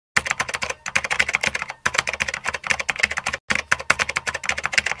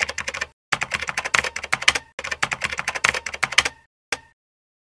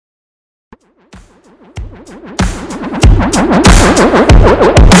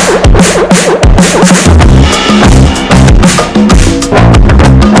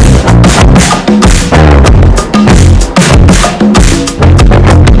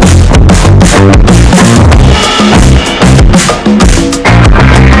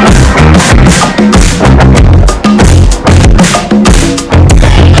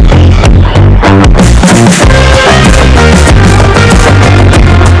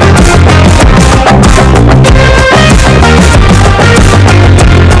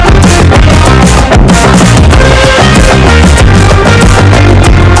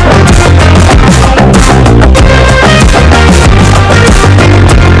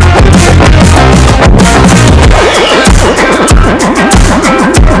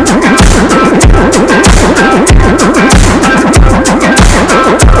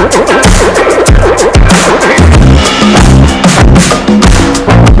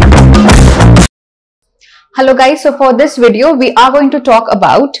Hello guys, so for this video, we are going to talk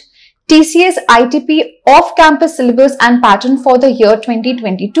about TCS ITP off-campus syllabus and pattern for the year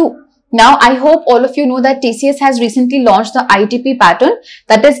 2022. Now, I hope all of you know that TCS has recently launched the ITP pattern,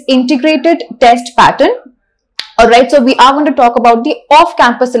 that is integrated test pattern. Alright, so we are going to talk about the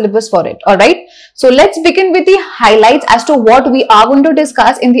off-campus syllabus for it. Alright, so let's begin with the highlights as to what we are going to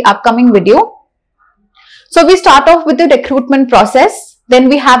discuss in the upcoming video. So we start off with the recruitment process, then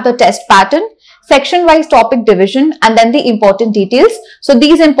we have the test pattern, section-wise topic division, and then the important details. So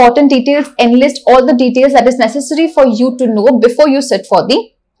these important details enlist all the details that is necessary for you to know before you sit for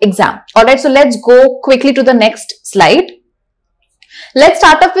the exam. Alright, so let's go quickly to the next slide. Let's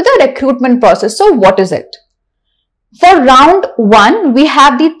start off with the recruitment process. So what is it? For round 1, we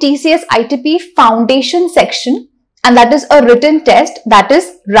have the TCS ITP foundation section, and that is a written test, that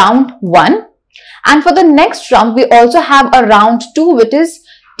is round 1. And for the next round, we also have a round 2, which is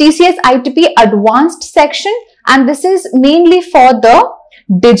TCS ITP advanced section, and this is mainly for the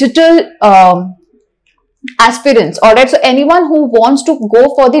digital aspirants. Alright, so anyone who wants to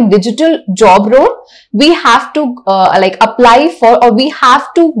go for the digital job role, we have to apply for, or we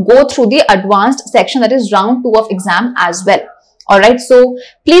have to go through the advanced section, that is round 2 of exam as well. Alright, so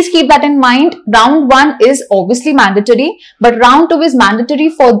please keep that in mind. Round 1 is obviously mandatory, but round 2 is mandatory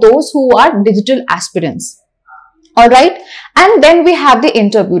for those who are digital aspirants. Alright, and then we have the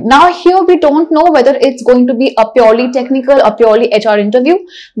interview. Now here we don't know whether it's going to be a purely technical or purely HR interview,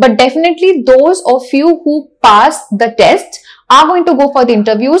 but definitely those of you who pass the test are going to go for the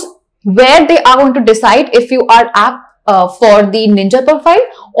interviews, where they are going to decide if you are apt for the ninja profile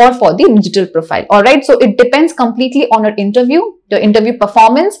or for the digital profile. Alright, so it depends completely on your interview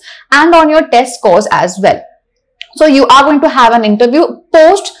performance, and on your test scores as well. So you are going to have an interview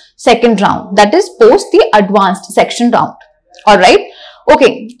post second round, that is post the advanced section round. Alright,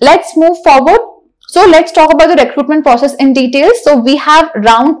 okay, let's move forward. So let's talk about the recruitment process in detail. So we have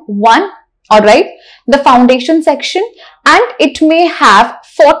round 1, alright, the foundation section, and it may have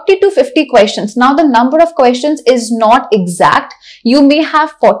 40 to 50 questions. Now the number of questions is not exact. You may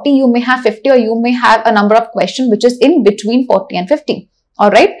have 40, you may have 50, or you may have a number of questions which is in between 40 and 50.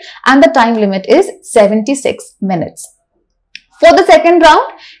 Alright, and the time limit is 76 minutes. For the second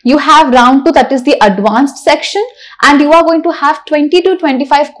round, you have round 2, that is the advanced section, and you are going to have 20 to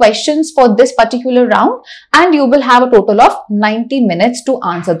 25 questions for this particular round, and you will have a total of 90 minutes to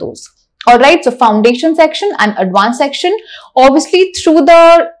answer those. Alright, so foundation section and advanced section. Obviously, through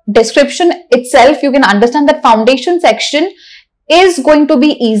the description itself, you can understand that foundation section is going to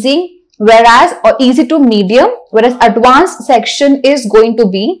be easy, or easy to medium, whereas advanced section is going to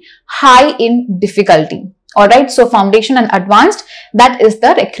be high in difficulty. Alright, so foundation and advanced, that is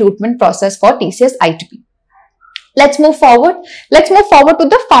the recruitment process for TCS ITP. Let's move forward. Let's move forward to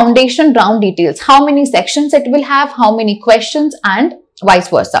the foundation round details. How many sections it will have, how many questions, and vice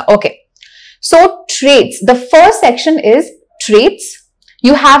versa. Okay. So traits. The first section is traits.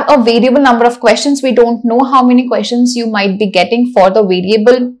 You have a variable number of questions. We don't know how many questions you might be getting for the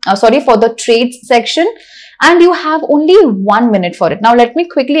for the traits section. And you have only 1 minute for it. Now, let me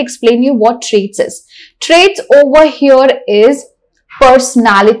quickly explain you what traits is. Traits over here is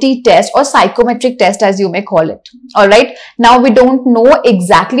personality test or psychometric test, as you may call it. Alright. Now, we don't know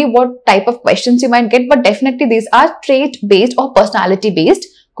exactly what type of questions you might get, but definitely these are trait-based or personality-based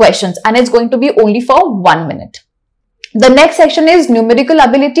questions, and it's going to be only for 1 minute. The next section is numerical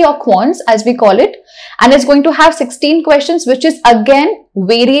ability or quants, as we call it, and it's going to have 16 questions, which is again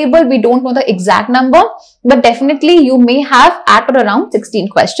variable. We don't know the exact number, but definitely you may have at or around 16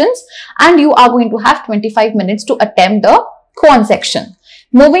 questions, and you are going to have 25 minutes to attempt the quant section.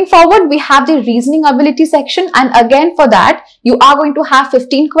 Moving forward, we have the reasoning ability section, and again for that, you are going to have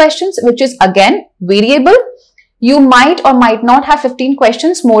 15 questions, which is again variable. You might or might not have 15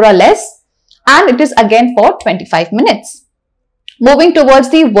 questions, more or less, and it is again for 25 minutes. Moving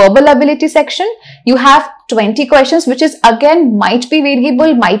towards the verbal ability section, you have 20 questions, which is again might be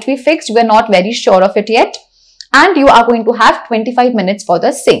variable, might be fixed. We are not very sure of it yet. And you are going to have 25 minutes for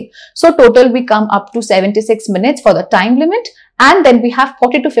the same. So total we come up to 76 minutes for the time limit. And then we have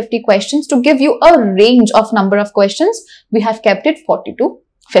 40 to 50 questions. To give you a range of number of questions, we have kept it 40 to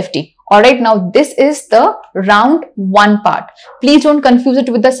 50. Alright, now this is the round 1 part. Please don't confuse it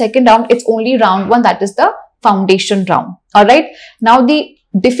with the second round. It's only round 1, that is the foundation round. Alright, now the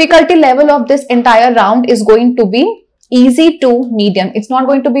difficulty level of this entire round is going to be easy to medium. It's not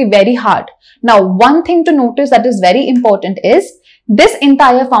going to be very hard. Now, one thing to notice that is very important is this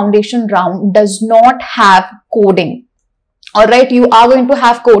entire foundation round does not have coding. Alright, you are going to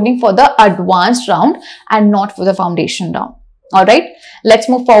have coding for the advanced round and not for the foundation round. Alright, let's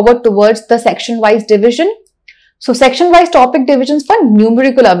move forward towards the section-wise division. So, section-wise topic divisions for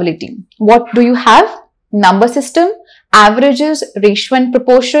numerical ability. What do you have? Number system, averages, ratio and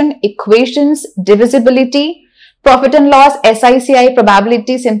proportion, equations, divisibility, profit and loss, SICI,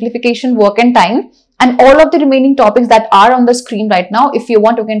 probability, simplification, work and time, and all of the remaining topics that are on the screen right now. If you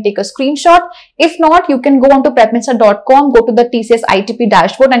want, you can take a screenshot. If not, you can go on to PrepInsta.com, go to the TCS ITP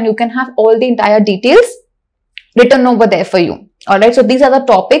dashboard, and you can have all the entire details written over there for you. Alright, so these are the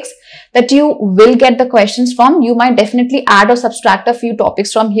topics that you will get the questions from. You might definitely add or subtract a few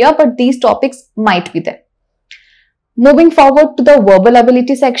topics from here, but these topics might be there. Moving forward to the verbal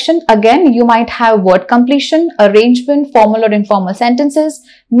ability section, again, you might have word completion, arrangement, formal or informal sentences,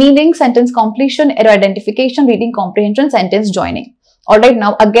 meaning, sentence completion, error identification, reading comprehension, sentence joining. Alright,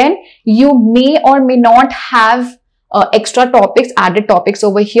 now again, you may or may not have extra topics, added topics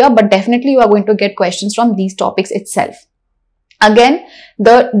over here, but definitely you are going to get questions from these topics itself. Again,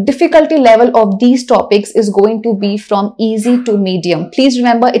 the difficulty level of these topics is going to be from easy to medium. Please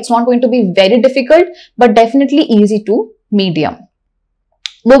remember, it's not going to be very difficult, but definitely easy to medium.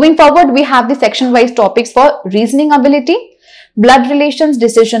 Moving forward, we have the section-wise topics for reasoning ability, blood relations,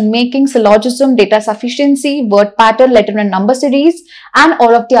 decision making, syllogism, data sufficiency, word pattern, letter and number series, and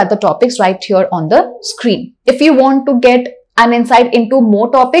all of the other topics right here on the screen. If you want to get an insight into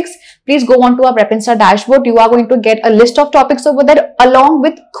more topics, please go on to our PrepInsta dashboard. You are going to get a list of topics over there along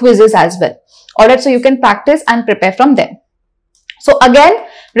with quizzes as well. Alright, so you can practice and prepare from them. So again,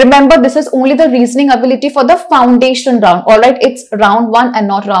 remember, this is only the reasoning ability for the foundation round. Alright, it's round 1 and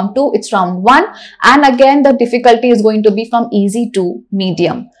not round 2. It's round 1. And again, the difficulty is going to be from easy to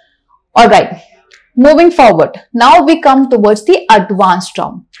medium. Alright. Moving forward, now we come towards the advanced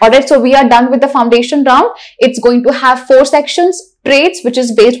round. Alright, so we are done with the foundation round. It's going to have 4 sections: traits, which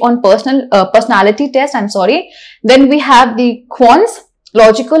is based on personality test. Then we have the quants,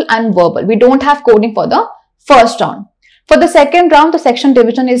 logical and verbal. We don't have coding for the first round. For the second round, the section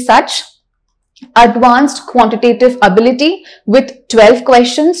division is such: advanced quantitative ability with 12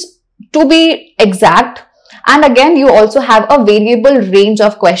 questions to be exact. And again, you also have a variable range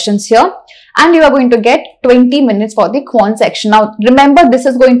of questions here. And you are going to get 20 minutes for the quant section. Now, remember, this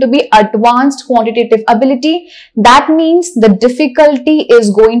is going to be advanced quantitative ability. That means the difficulty is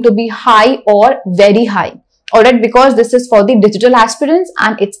going to be high or very high. Alright, because this is for the digital aspirants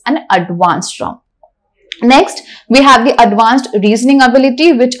and it's an advanced round. Next, we have the advanced reasoning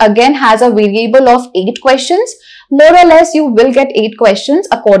ability, which again has a variable of 8 questions. More or less, you will get 8 questions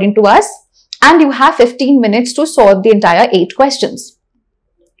according to us. And you have 15 minutes to solve the entire 8 questions.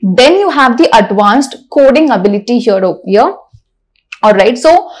 Then you have the advanced coding ability here. Alright,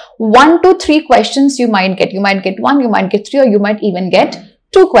 so 1 to 3 questions you might get. You might get 1, you might get 3, or you might even get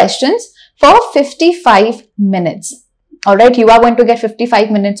 2 questions for 55 minutes. Alright, you are going to get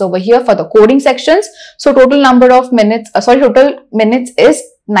 55 minutes over here for the coding sections. So total number of minutes, total minutes is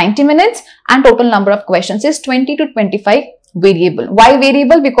 90 minutes and total number of questions is 20 to 25 variable. Why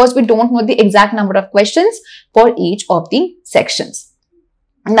variable? Because we don't know the exact number of questions for each of the sections.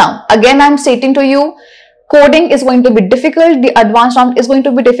 Now, again, I'm stating to you, coding is going to be difficult. The advanced round is going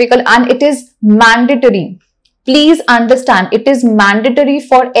to be difficult and it is mandatory. Please understand, it is mandatory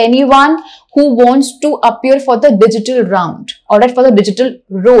for anyone who wants to appear for the digital round. Alright, for the digital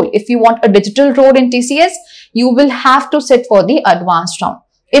role. If you want a digital role in TCS, you will have to sit for the advanced round.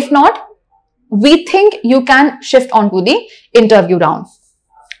 If not, we think you can shift on to the interview round.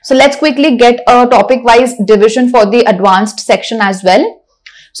 So let's quickly get a topic-wise division for the advanced section as well.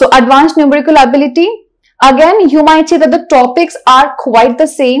 So advanced numerical ability, again, you might say that the topics are quite the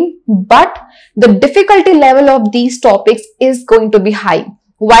same, but the difficulty level of these topics is going to be high.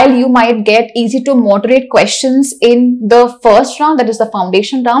 while you might get easy to moderate questions in the first round, that is the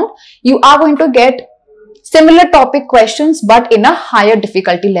foundation round, you are going to get similar topic questions but in a higher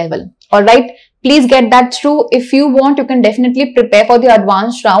difficulty level. All right, please get that through. If you want, you can definitely prepare for the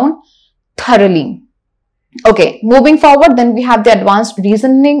advanced round thoroughly. Okay, moving forward, then we have the advanced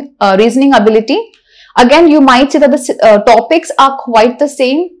reasoning ability. Again, you might see that the topics are quite the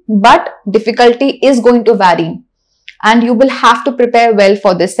same, but difficulty is going to vary, and you will have to prepare well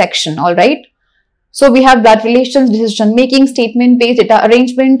for this section. All right. So we have blood relations, decision making, statement based, data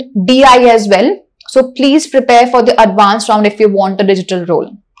arrangement, DI as well. So please prepare for the advanced round if you want a digital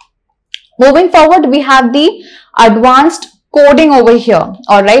role. Moving forward, we have the advanced coding over here.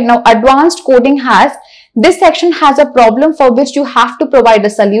 All right. Now, advanced coding this section has a problem for which you have to provide a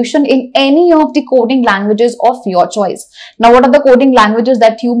solution in any of the coding languages of your choice. Now, what are the coding languages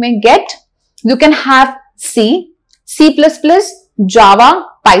that you may get? You can have C, C++, Java,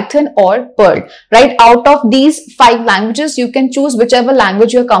 Python or Perl, right? Out of these 5 languages, you can choose whichever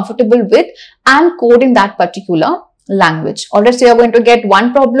language you're comfortable with and code in that particular language. All right, so you're going to get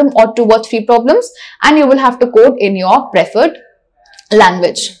 1 problem or 2 or 3 problems and you will have to code in your preferred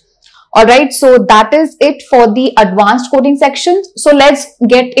language. All right, so that is it for the advanced coding section. So let's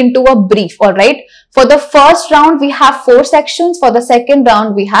get into a brief. All right, for the first round, we have 4 sections. For the second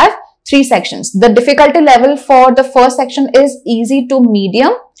round, we have 3 sections. The difficulty level for the first section is easy to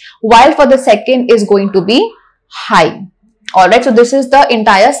medium, while for the second is going to be high. All right, so this is the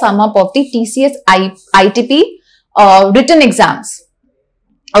entire sum up of the TCS ITP written exams.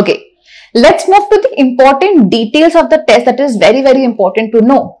 Okay, let's move to the important details of the test that is very, very important to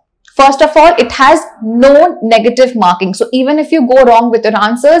know. First of all, it has no negative marking. So even if you go wrong with your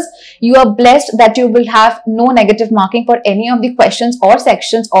answers, you are blessed that you will have no negative marking for any of the questions or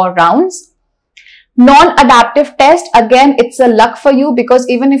sections or rounds. Non-adaptive test, again, it's a luck for you because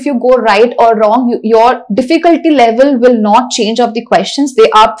even if you go right or wrong, your difficulty level will not change of the questions. They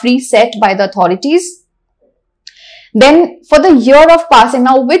are preset by the authorities. Then for the year of passing,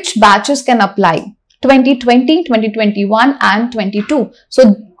 now which batches can apply? 2020, 2021 and 22.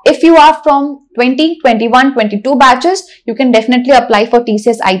 So if you are from 20, 21, 22 batches, you can definitely apply for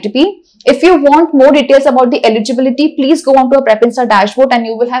TCS ITP. If you want more details about the eligibility, please go on to a PrepInsta dashboard and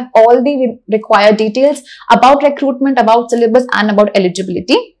you will have all the required details about recruitment, about syllabus and about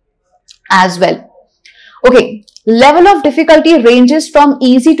eligibility as well. Okay, level of difficulty ranges from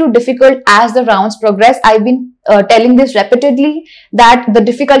easy to difficult as the rounds progress. I've been telling this repeatedly that the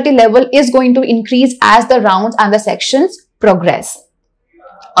difficulty level is going to increase as the rounds and the sections progress.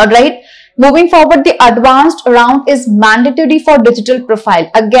 All right, moving forward, the advanced round is mandatory for digital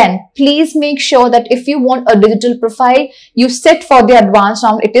profile. Again, please make sure that if you want a digital profile, you sit for the advanced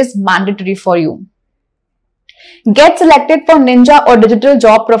round. It is mandatory for you. Get selected for Ninja or digital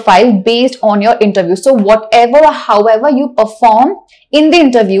job profile based on your interview. So whatever or however you perform in the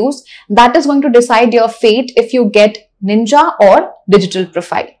interviews, that is going to decide your fate if you get Ninja or digital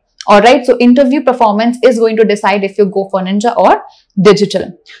profile. All right, so interview performance is going to decide if you go for Ninja or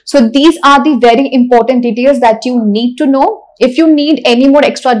digital. So these are the very important details that you need to know. If you need any more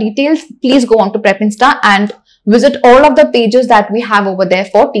extra details, please go on to PrepInsta and visit all of the pages that we have over there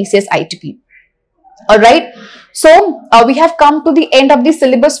for TCS ITP. All right, so we have come to the end of the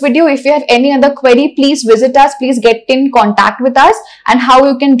syllabus video. If you have any other query, please visit us, please get in contact with us. And how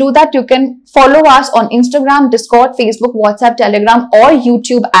you can do that, you can follow us on Instagram, Discord, Facebook, WhatsApp, Telegram or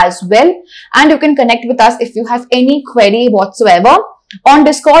YouTube as well. And you can connect with us if you have any query whatsoever. On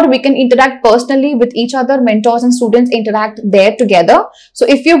Discord, we can interact personally with each other. Mentors and students interact there together. So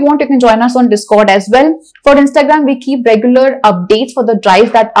if you want, you can join us on Discord as well. For Instagram, we keep regular updates for the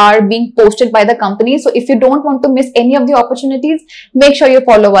drives that are being posted by the company. So if you don't want to miss any of the opportunities, make sure you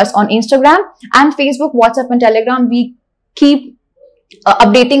follow us on Instagram and Facebook, WhatsApp and Telegram. We keep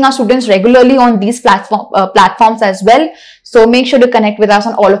updating our students regularly on these platforms as well. So make sure to connect with us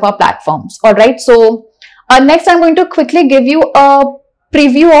on all of our platforms. All right. So next, I'm going to quickly give you a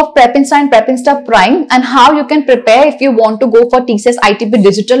preview of PrepInsta and PrepInsta Prime and how you can prepare if you want to go for TCS ITP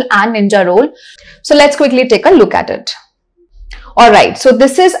Digital and Ninja role. So let's quickly take a look at it. All right, so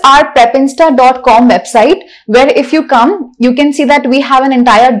this is our prepinsta.com website, where if you come, you can see that we have an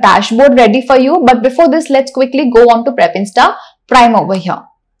entire dashboard ready for you. But before this, let's quickly go on to PrepInsta Prime over here.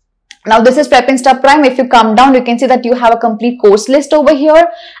 Now this is PrepInsta Prime. If you come down, you can see that you have a complete course list over here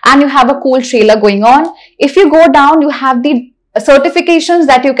and you have a cool trailer going on. If you go down, you have the certifications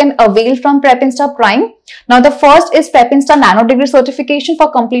that you can avail from PrepInsta Prime. Now the first is PrepInsta Nano Degree certification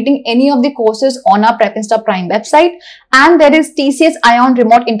for completing any of the courses on our PrepInsta Prime website. And there is TCS Ion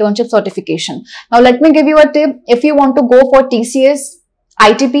Remote Internship certification. Now let me give you a tip. If you want to go for TCS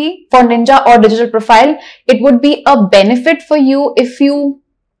ITP, for Ninja or Digital Profile, it would be a benefit for you if you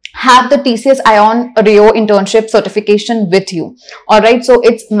have the TCS Ion Rio internship certification with you. Alright, so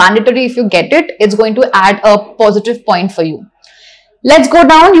it's mandatory. If you get it, it's going to add a positive point for you. Let's go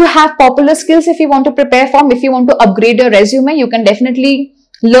down. You have popular skills if you want to prepare from. If you want to upgrade your resume, you can definitely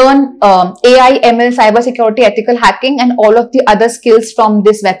learn AI, ML, cybersecurity, ethical hacking, and all of the other skills from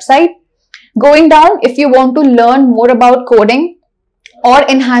this website. Going down, if you want to learn more about coding or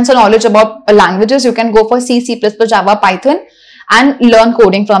enhance your knowledge about languages, you can go for C, C++, Java, Python and learn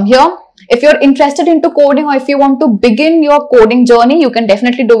coding from here. If you're interested into coding, or if you want to begin your coding journey, you can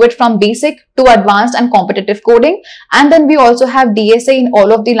definitely do it from basic to advanced and competitive coding. And then we also have DSA in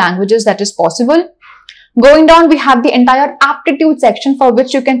all of the languages that is possible. Going down, we have the entire aptitude section for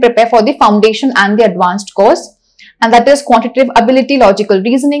which you can prepare for the foundation and the advanced course. And that is quantitative ability, logical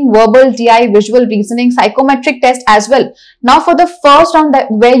reasoning, verbal, DI, visual reasoning, psychometric test as well. Now for the first round,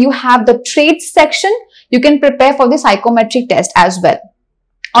 where you have the traits section, you can prepare for the psychometric test as well.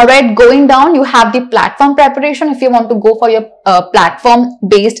 Alright, going down, you have the platform preparation if you want to go for your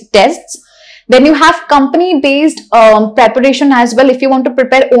platform-based tests. Then you have company-based preparation as well. If you want to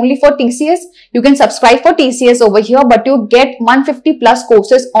prepare only for TCS, you can subscribe for TCS over here, but you get 150 plus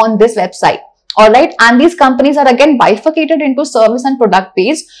courses on this website. Alright, and these companies are again bifurcated into service and product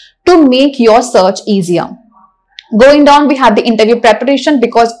based to make your search easier. Going down, we have the interview preparation,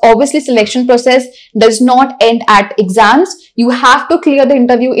 because obviously selection process does not end at exams. You have to clear the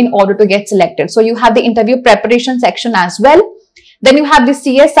interview in order to get selected. So you have the interview preparation section as well. Then you have the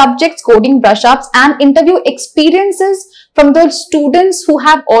CS subjects, coding brush-ups, and interview experiences from the students who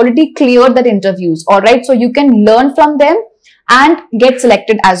have already cleared their interviews. Alright, so you can learn from them and get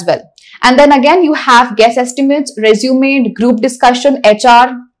selected as well. And then again, you have guess estimates, resume, group discussion,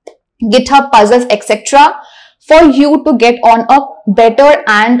 HR, GitHub puzzles, etc. for you to get on a better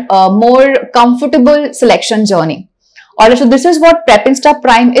and more comfortable selection journey. Alright, so this is what PrepInsta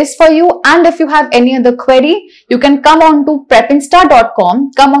Prime is for you. And if you have any other query, you can come on to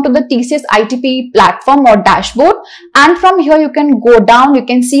prepinsta.com, come onto the TCS ITP platform or dashboard. And from here, you can go down, you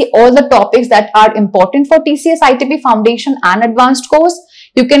can see all the topics that are important for TCS ITP Foundation and Advanced course.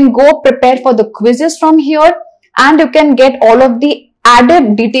 You can go prepare for the quizzes from here, and you can get all of the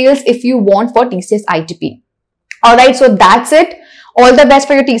added details if you want for TCS ITP. Alright, so that's it. All the best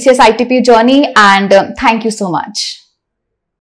for your TCS ITP journey, and thank you so much.